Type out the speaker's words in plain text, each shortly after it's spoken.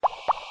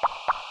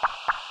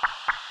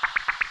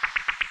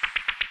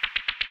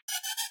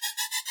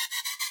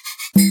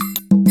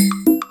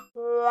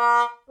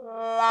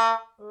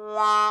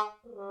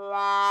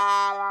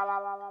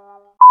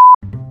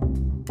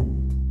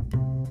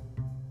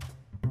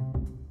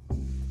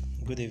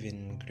Good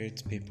evening, great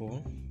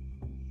people.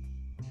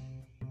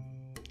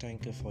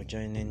 Thank you for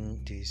joining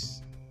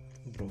this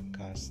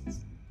broadcast.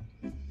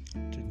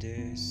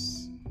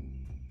 Today's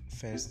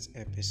first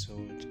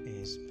episode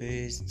is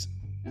based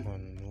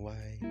on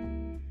why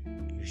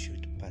you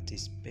should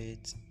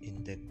participate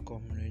in the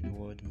Comrade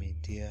World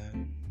Media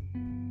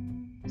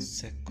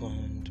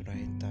Second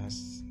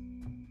Writers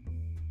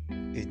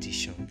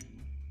Edition.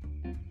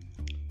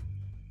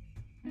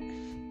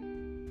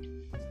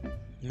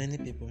 Many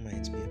people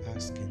might be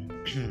asking,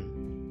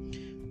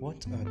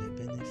 what are the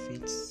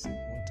benefits?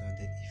 What are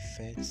the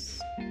effects?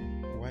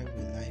 Why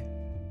will I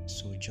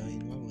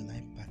join? Why will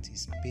I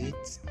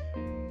participate?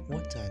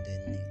 What are the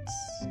needs?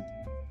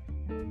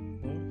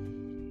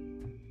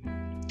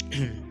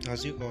 Well,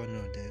 as you all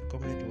know, the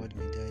Comrade World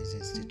Media is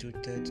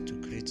instituted to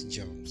create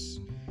jobs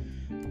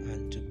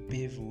and to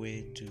pave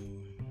way to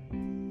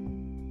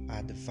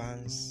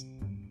advance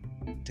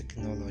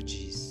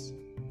technologies.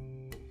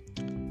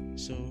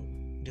 So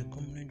the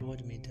Comrade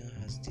World Media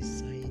has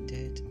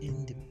decided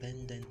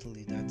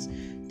independently that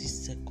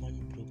this second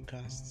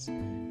broadcast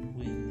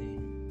will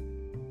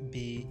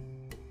be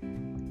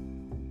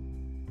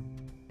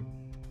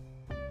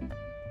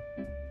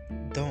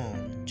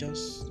done.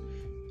 Just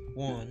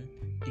one,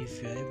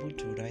 if you're able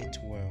to write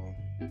well,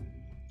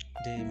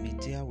 the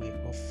media will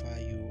offer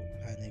you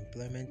an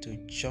employment to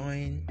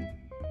join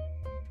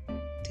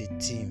the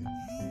team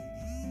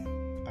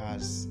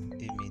as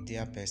a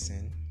media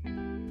person,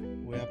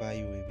 whereby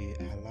you will be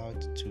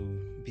allowed to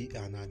be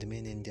an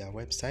admin in their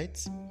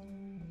website,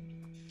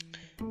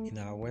 in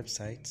our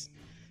website.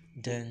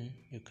 Then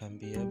you can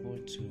be able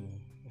to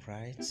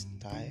write,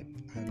 type,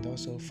 and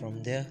also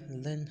from there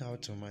learn how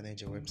to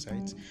manage a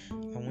website.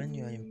 And when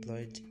you are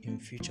employed in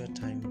future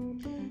time,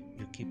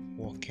 you keep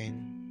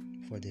working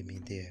for the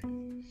media.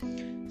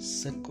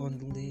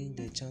 Secondly,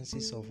 the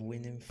chances of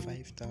winning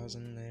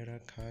 5,000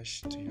 naira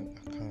cash to your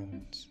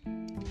account.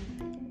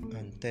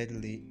 And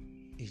thirdly,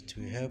 it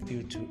will help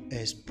you to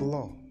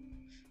explore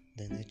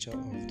the nature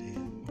of the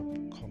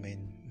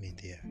upcoming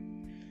media.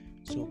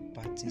 So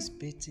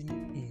participating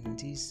in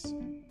this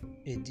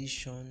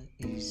edition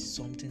is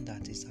something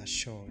that is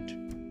assured.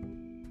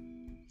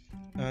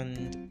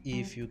 And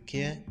if you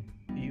care,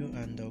 you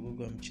and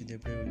Ogugom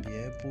Chidebre will be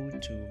able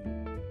to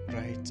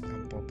write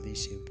and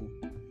publish a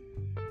book.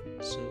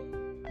 So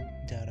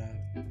there are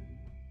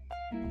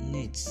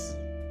needs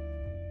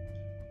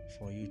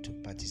for you to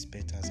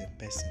participate as a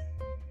person.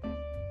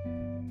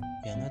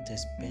 You are not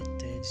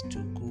expected to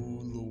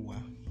go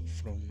lower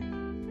from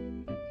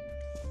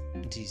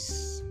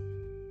this.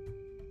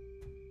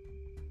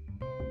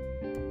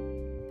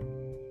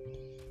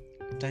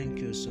 Thank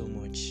you so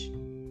much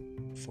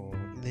for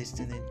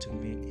listening to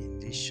me in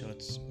this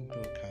short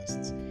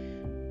broadcast,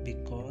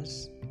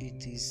 because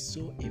it is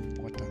so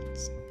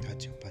important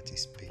that you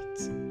participate.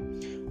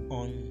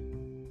 On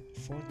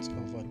 4th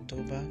of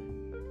October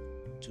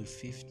to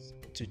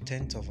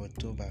 10th of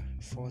October,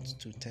 4th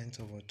to 10th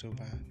of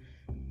October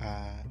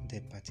are the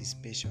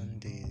participation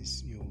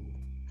days. You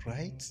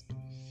write,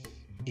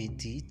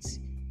 edit,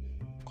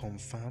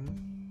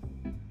 confirm,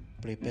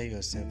 prepare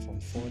yourself. From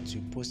 4th,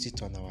 you post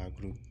it on our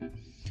group.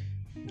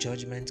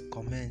 Judgment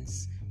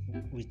comments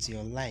with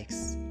your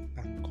likes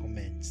and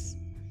comments.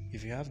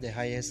 If you have the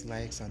highest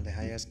likes and the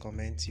highest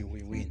comments, you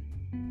will win.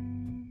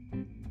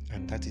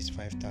 And that is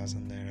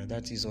 5,000 naira.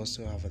 That is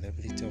also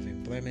availability of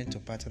employment to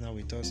partner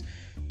with us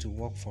to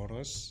work for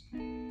us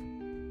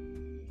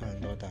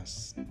and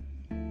others.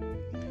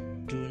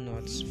 Do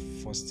not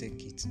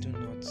forsake it. Do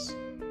not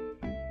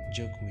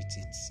joke with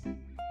it.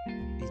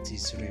 It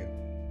is real.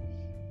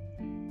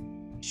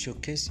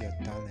 Showcase your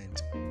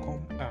talent.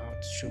 Come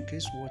out.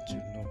 Showcase what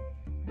you know.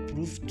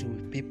 Prove to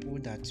people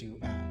that you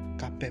are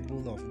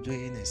capable of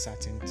doing a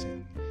certain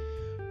thing.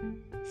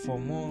 For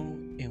more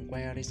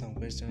inquiries and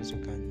questions, you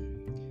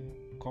can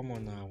come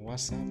on our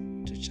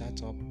WhatsApp to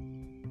chat up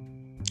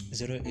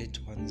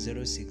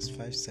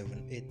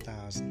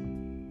 08106578000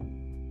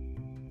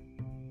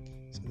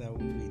 so that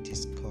we will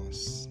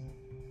discuss.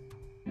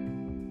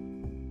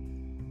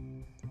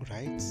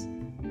 Write,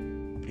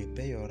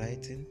 prepare your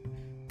writing,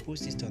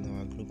 post it on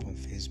our group on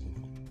Facebook,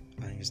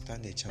 and you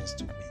stand a chance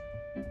to win.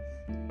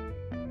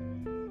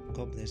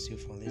 God bless you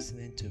for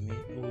listening to me.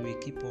 We will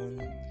keep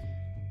on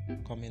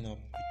coming up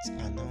with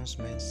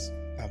announcements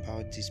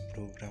about this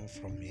program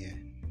from here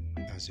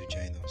as you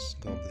join us.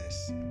 God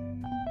bless.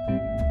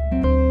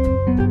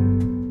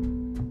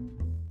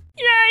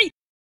 Yay!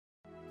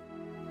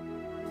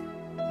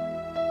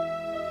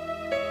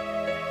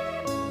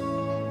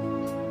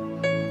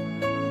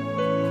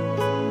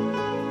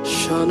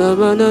 Shana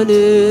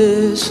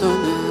manane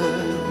sana.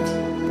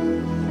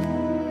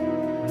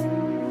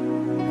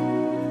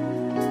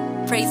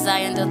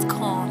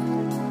 PraiseZion.com.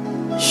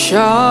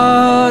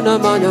 Shana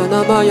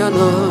manana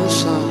mayana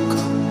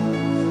saka.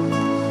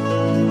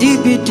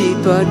 Dibi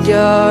diba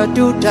dia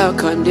duda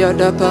kandia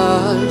da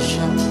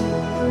basha.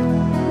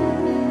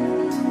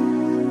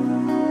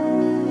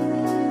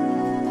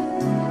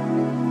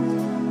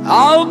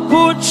 I'll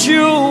put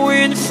you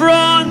in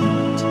front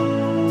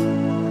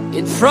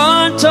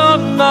front of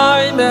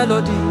my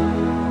melody.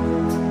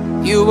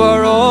 You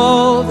are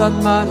all that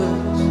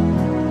matters.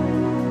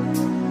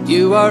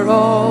 You are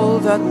all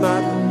that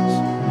matters.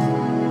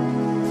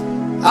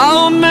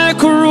 I'll make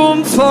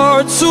room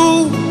for two.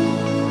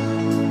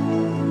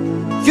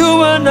 You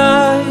and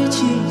I,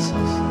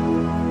 Jesus.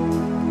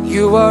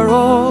 You are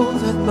all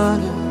that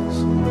matters.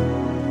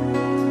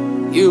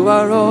 You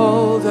are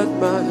all that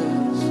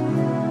matters.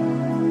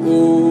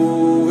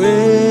 Oh,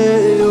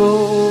 hey, oh.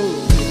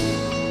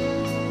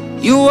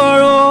 You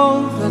are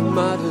all that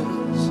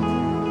matters.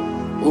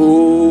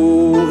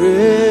 Oh,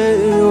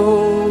 hey,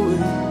 oh,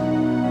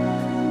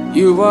 hey.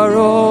 You are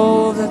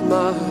all that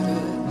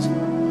matters.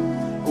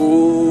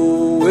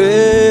 Oh,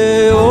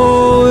 hey,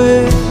 oh,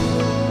 hey.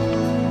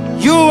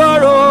 You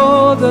are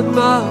all that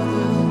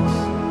matters.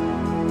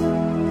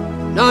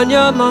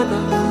 Nanya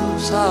mana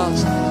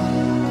sasa.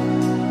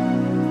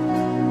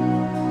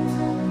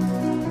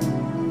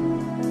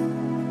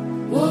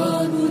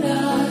 What would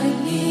I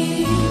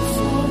live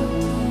for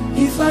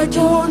if I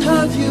don't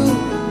have you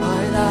in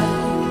my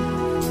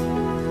life?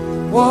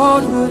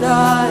 What would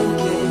I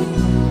gain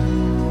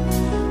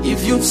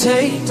if you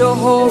take the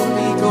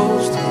Holy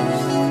Ghost?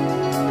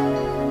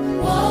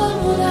 What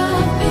would I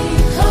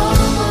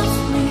become of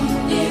me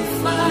if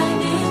I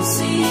didn't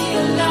see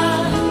your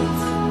light?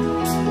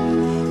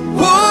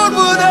 What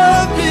would I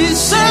be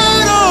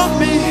said of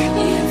me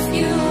If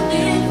you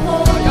didn't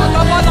hold my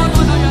hand?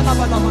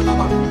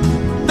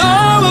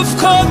 Now I've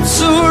come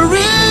to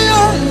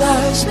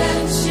realize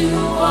That you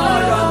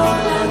are all I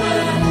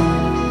have.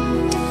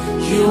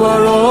 you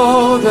are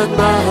all that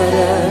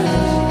matters.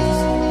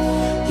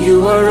 You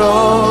are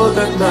all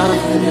that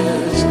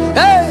matters.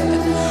 Hey,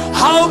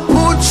 I'll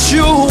put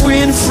you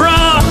in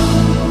front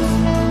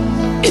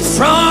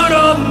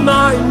of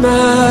my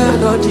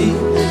melody.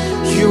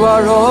 You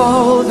are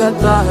all that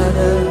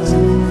matters.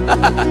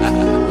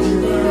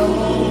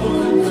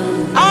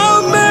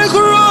 I'll make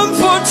room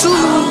for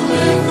two.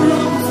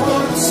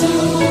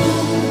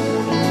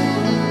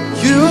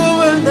 You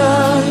and I,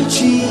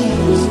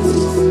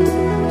 Jesus.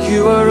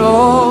 You are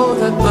all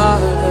that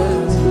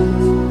matters.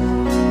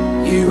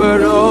 You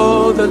are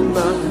all that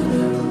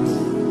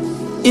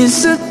matters.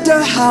 Is it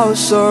the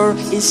house or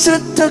is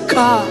it the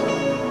car?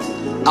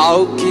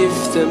 I'll give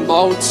them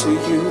all to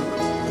you.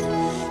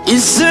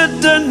 Is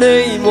it the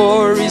name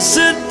or is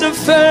it the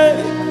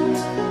fame?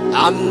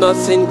 I'm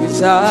nothing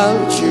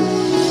without you.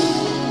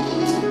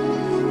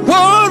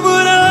 What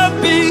would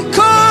have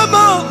become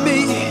of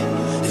me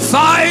if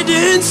I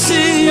didn't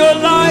see your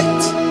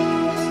light?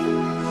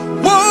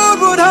 What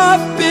would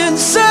have been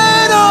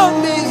said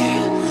of me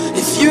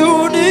if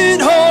you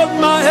didn't hold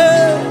my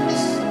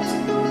hands?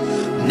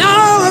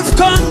 Now I've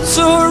come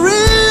to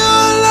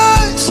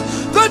realize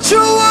that you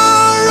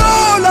are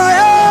all I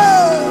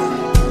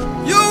have.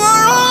 You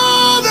are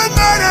all that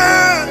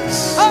matters.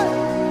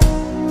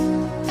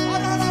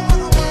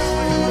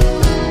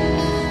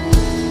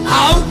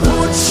 I'll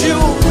put you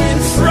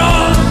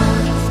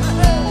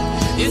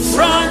in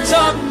front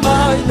of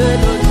my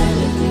melody.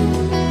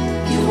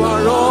 You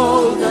are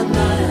all that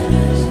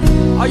matters.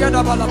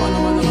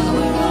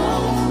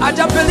 I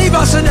just believe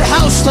us in the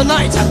house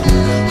tonight.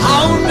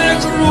 I'll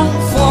make room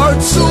for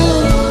two.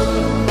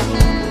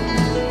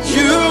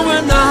 You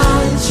and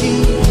I,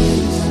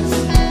 Jesus.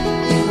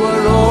 You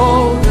are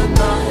all that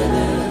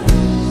matters.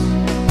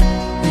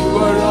 You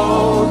are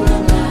all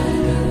that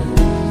matters.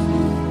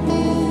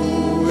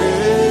 Oh,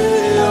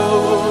 hey,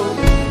 oh.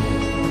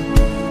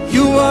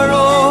 You are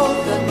all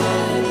that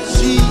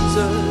matters,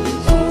 Jesus.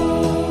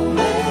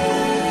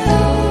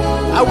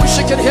 I wish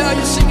I could hear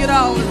you sing it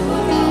out.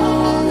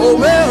 Oh,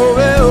 well, oh,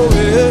 well, oh,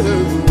 well,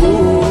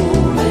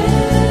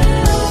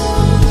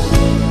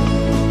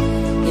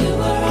 You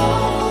are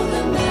all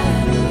that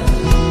matters.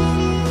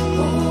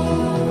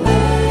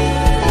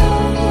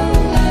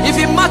 if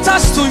it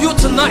matters to you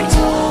tonight,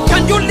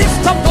 can you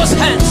lift up those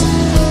hands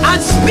and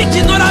speak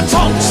in other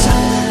tongues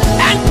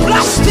and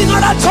blast in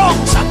other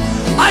tongues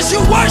as you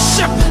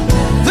worship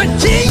the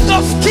King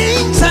of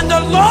Kings and the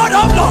Lord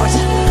of Lords,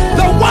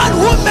 the one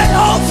who made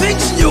all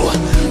things new,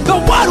 the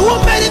one who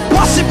made it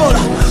possible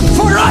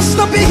for us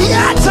to be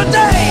here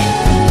today.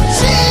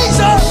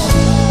 Jesus.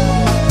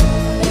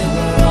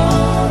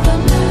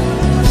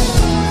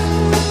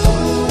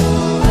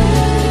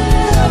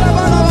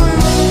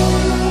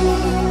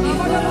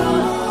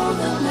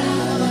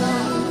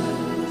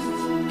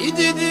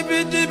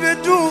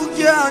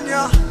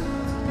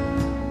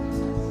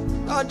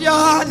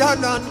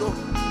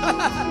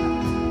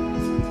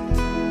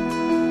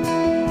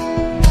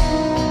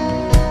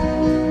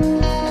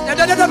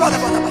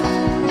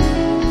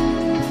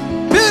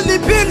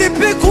 Pili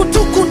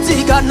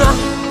kutukutigana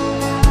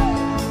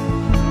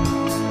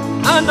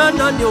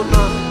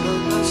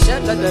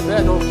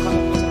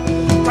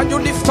Can you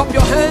lift up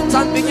your hands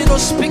and begin to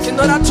speak in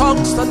other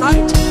tongues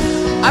tonight?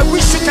 I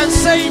wish you can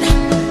say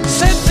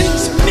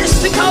things,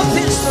 mystical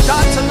things to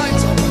God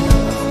tonight.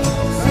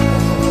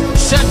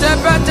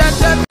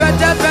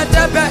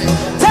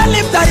 Tell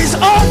him that is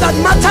all that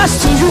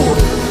matters to you.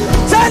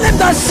 Tell him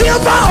that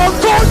silver or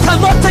gold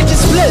cannot take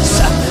his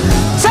place.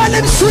 Tell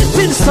him sweet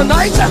things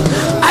tonight.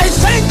 I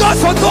thank God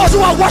for those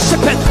who are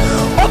worshiping.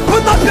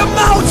 Open up your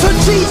mouth to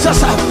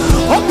Jesus.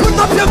 Open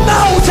up your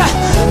mouth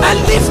and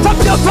lift up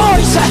your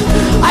voice.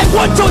 I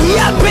want to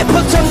hear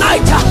people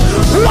tonight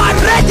who are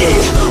ready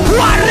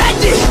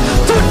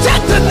to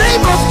take the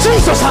name of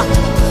Jesus.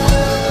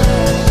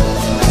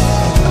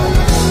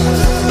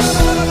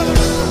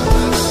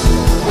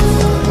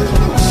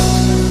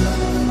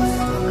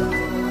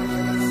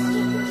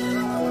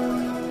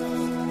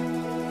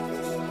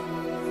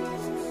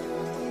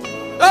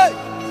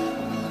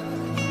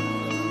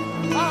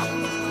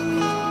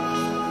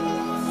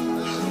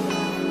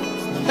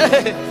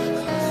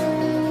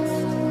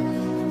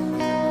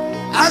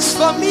 As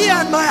for me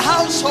and my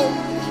household,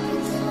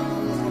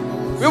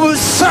 we will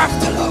serve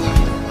the Lord.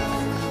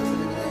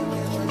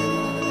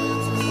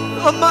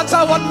 No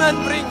matter what men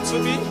bring to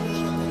me.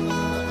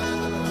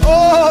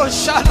 Oh,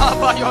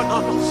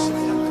 Shalabayonamas.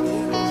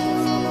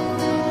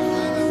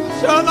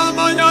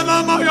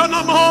 Shalamayanama,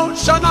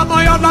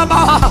 Shalamayanama.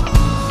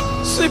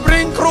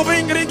 Sibring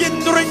Krubing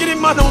Rigindring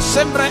Mano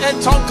Sembre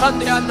and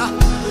Tonkandiana.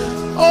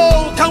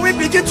 Oh, can we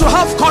begin to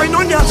have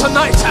koinonia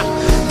tonight?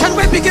 Can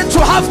we begin to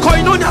have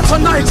koinonia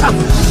tonight?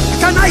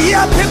 Can I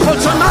hear people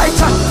tonight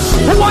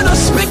who want to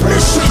speak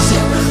mysteries?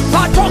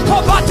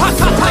 Patoko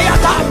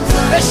batakatayada,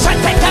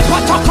 esheteke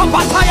patoko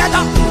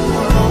batayada.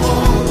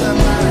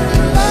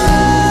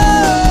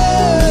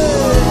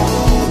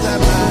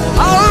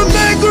 I'll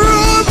make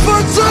room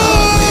for two.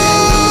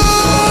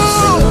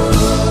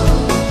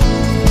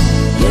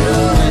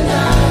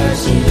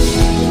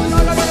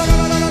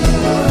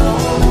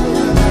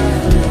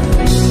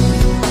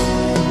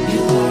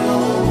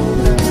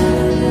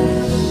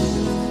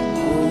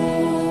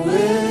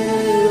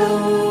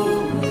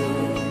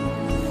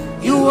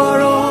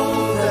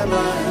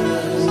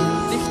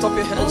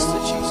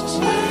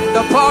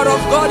 The power of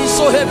God is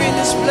so heavy in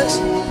this place.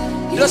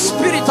 The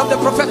spirit of the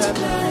prophetic.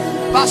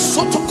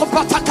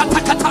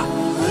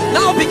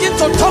 Now begin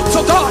to talk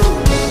to God.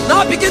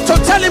 Now begin to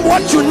tell him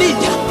what you need.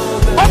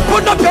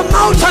 Open up your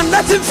mouth and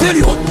let him fill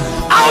you.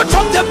 Out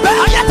of the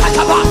belly,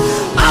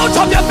 out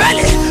of your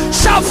belly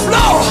shall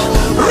flow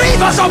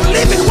rivers of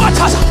living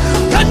waters.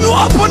 Can you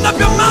open up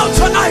your mouth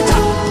tonight?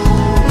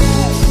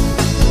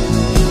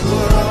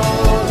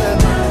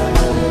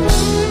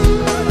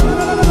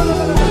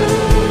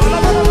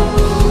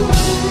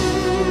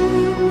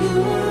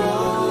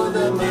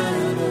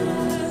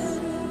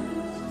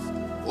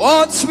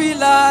 What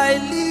will I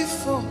live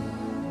for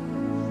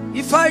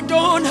if I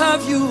don't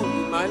have you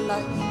in my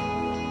life?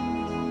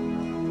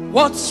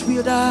 What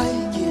will I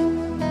give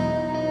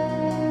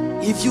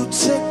if you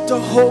take the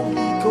Holy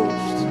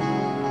Ghost?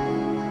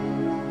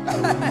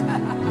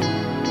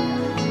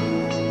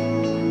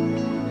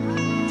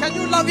 Can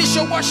you lavish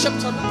your worship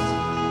tonight?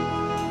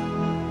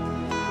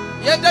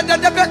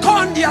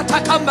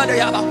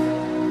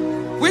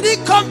 We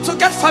didn't come to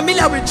get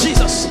familiar with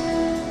Jesus.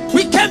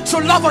 We came to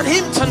love on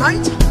him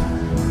tonight.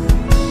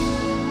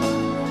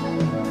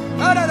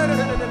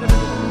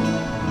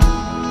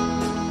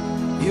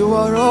 You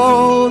are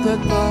all that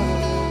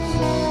matters.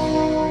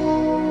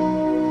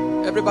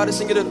 Everybody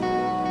sing it.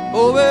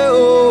 Oh,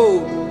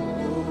 oh.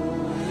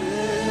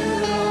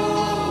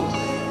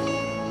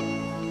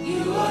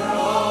 You are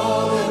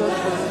all that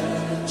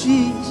matters.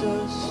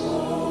 Jesus.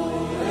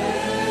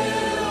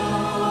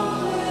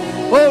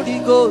 Holy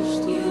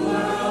Ghost.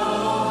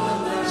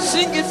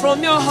 Sing it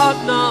from your heart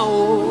now.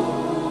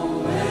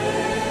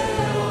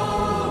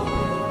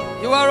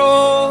 You are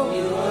all.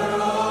 You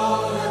are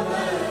all.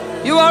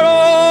 You are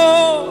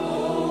all.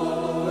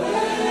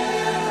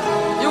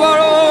 You are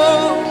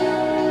all.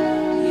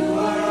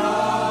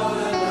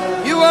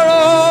 You are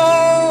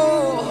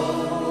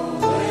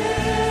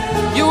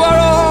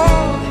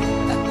all.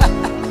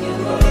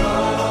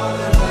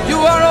 You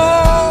are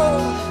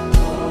all.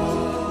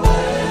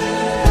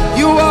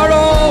 You are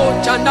all.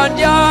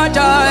 Chandandia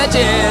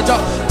jaejo.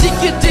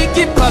 Tiki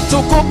tiki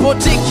patuko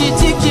tiki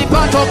tiki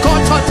patoko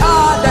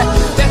totale.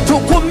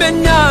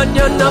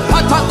 Betukumenyanya na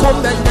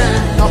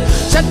patakomeneno.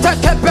 Shete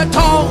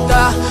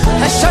kepetonga,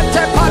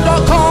 shete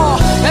paloko,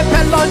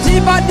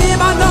 epelondiba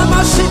dima na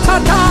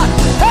masitata.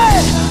 Hey,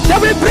 they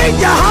will bring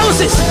their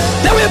houses,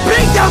 they will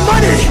bring their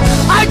money.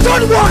 I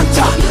don't want.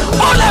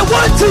 All I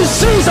want is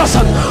Jesus.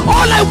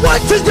 All I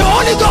want is the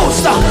Holy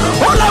Ghost.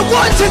 All I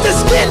want is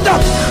this kingdom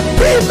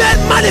be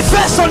made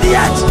manifest on the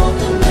earth.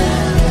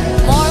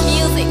 More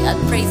music at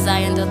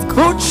praisezion.com.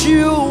 Put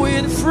you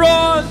in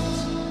front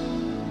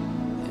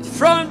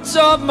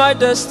of my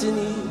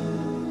destiny.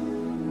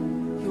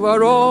 You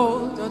are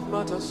all that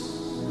matters.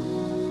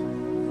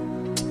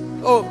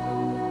 Oh,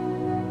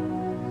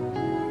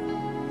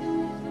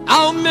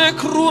 I'll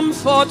make room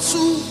for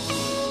two.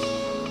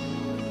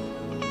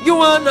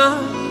 You and I,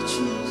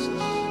 Jesus.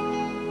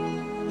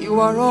 You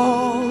are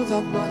all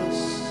that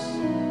matters.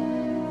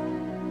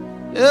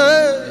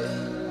 Hey.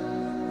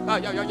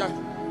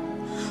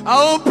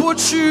 I'll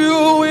put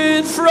you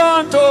in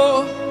front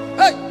of,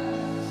 hey,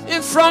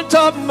 in front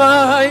of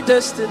my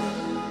destiny.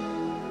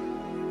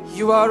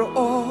 You are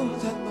all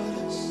that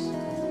matters.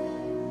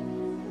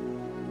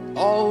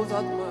 all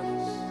that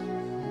matters.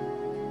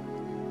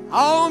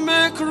 I'll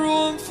make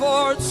room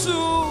for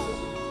two.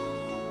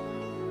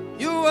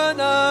 You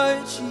and I,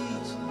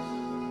 Jesus.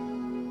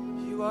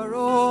 You are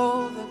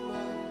all that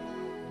matters.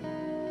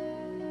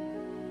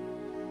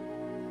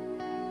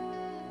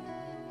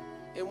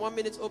 In 1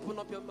 minute, open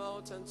up your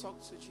mouth and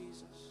talk to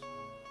Jesus.